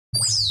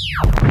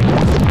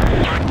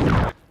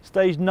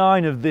Stage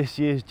 9 of this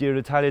year's Giro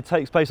d'Italia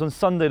takes place on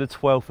Sunday the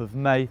 12th of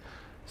May.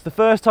 It's the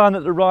first time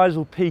that the riders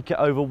will peak at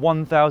over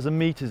 1,000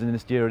 metres in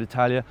this Giro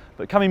d'Italia,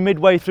 but coming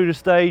midway through the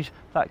stage,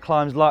 that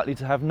climb's likely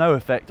to have no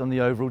effect on the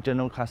overall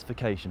general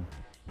classification.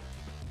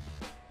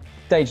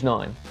 Stage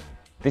 9.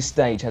 This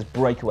stage has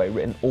breakaway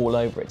written all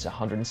over it. It's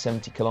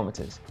 170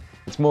 kilometres.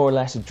 It's more or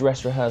less a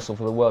dress rehearsal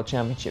for the World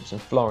Championships in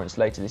Florence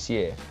later this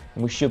year,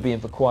 and we should be in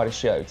for quite a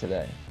show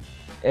today.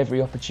 Every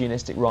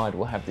opportunistic rider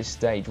will have this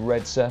stage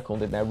red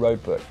circled in their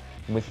road book,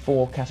 and with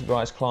 4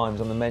 categorised climbs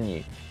on the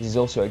menu, this is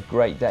also a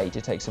great day to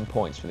take some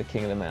points for the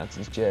King of the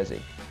Mountains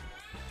jersey.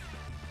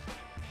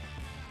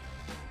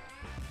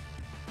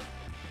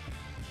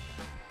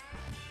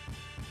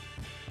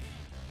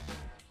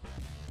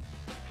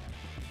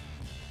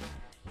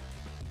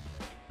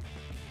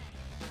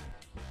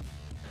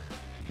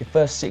 The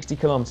first 60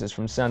 kilometres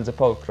from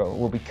Sansepolcro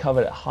will be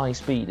covered at high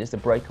speed as the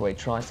breakaway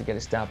tries to get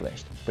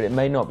established, but it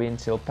may not be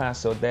until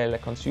Passo della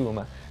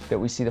Consuma that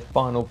we see the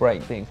final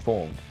break being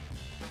formed.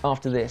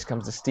 After this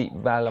comes the steep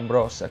Val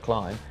Ambrosa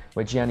climb,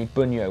 where Gianni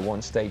Bugno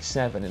won stage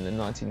 7 in the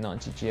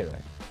 1990 Giro.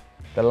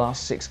 The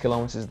last 6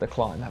 kilometres of the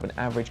climb have an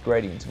average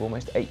gradient of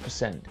almost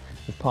 8%,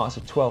 with parts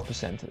of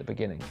 12% at the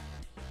beginning.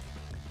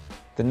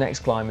 The next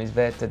climb is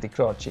Vetta di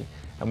Croce,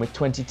 and with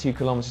 22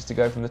 kilometres to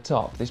go from the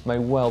top, this may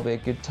well be a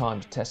good time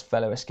to test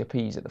fellow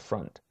escapees at the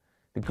front.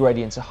 The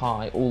gradients are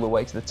high all the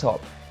way to the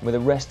top, and with a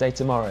rest day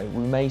tomorrow,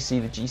 we may see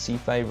the GC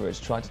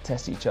favourites try to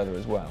test each other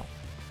as well.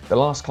 The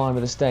last climb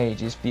of the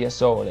stage is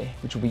Fiesole,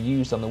 which will be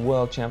used on the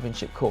World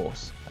Championship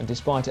course, and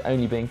despite it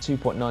only being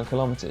 2.9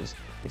 kilometres,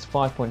 its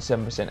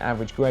 5.7%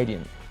 average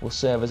gradient will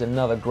serve as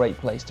another great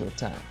place to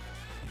attack.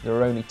 There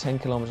are only 10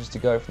 kilometres to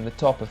go from the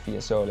top of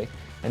Fiesole,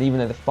 and even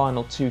though the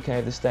final 2k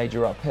of the stage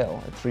are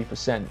uphill at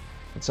 3%,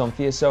 it's on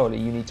Fiesole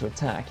you need to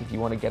attack if you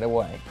want to get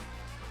away.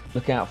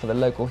 Look out for the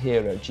local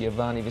hero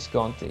Giovanni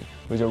Visconti,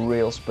 who is a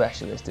real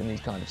specialist in these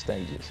kind of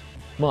stages.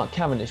 Mark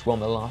Cavendish won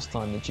the last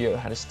time the Giro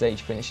had a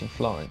stage finish in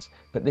Florence,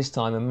 but this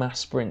time a mass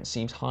sprint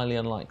seems highly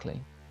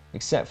unlikely.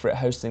 Except for it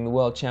hosting the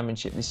World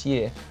Championship this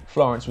year,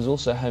 Florence was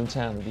also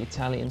hometown of the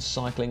Italian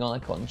cycling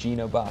icon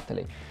Gino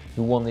Bartali,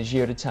 who won the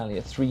Giro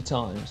d'Italia 3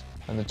 times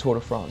and the Tour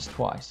de France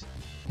twice.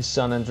 His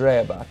son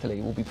Andrea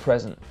Bartali will be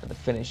present at the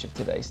finish of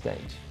today's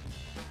stage.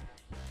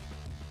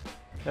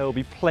 There will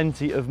be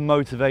plenty of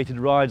motivated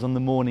rides on the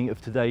morning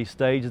of today's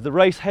stage as the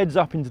race heads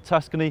up into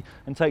Tuscany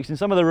and takes in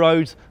some of the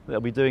roads that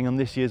they'll be doing on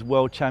this year's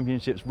World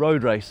Championships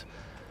road race.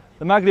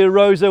 The Maglia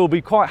Rosa will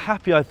be quite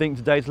happy, I think,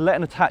 today to let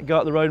an attack go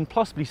up the road and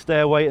possibly stay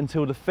away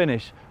until the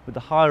finish, with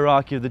the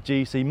hierarchy of the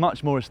GC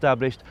much more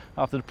established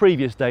after the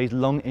previous day's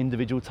long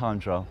individual time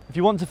trial. If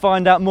you want to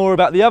find out more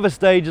about the other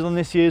stages on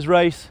this year's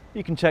race,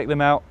 you can check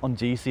them out on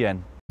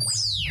GCN.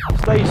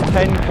 Stage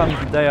 10 comes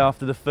the day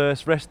after the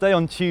first rest day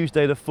on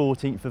Tuesday the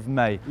 14th of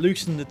May.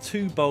 Loosen the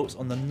 2 bolts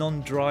on the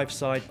non-drive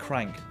side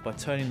crank by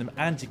turning them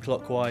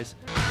anti-clockwise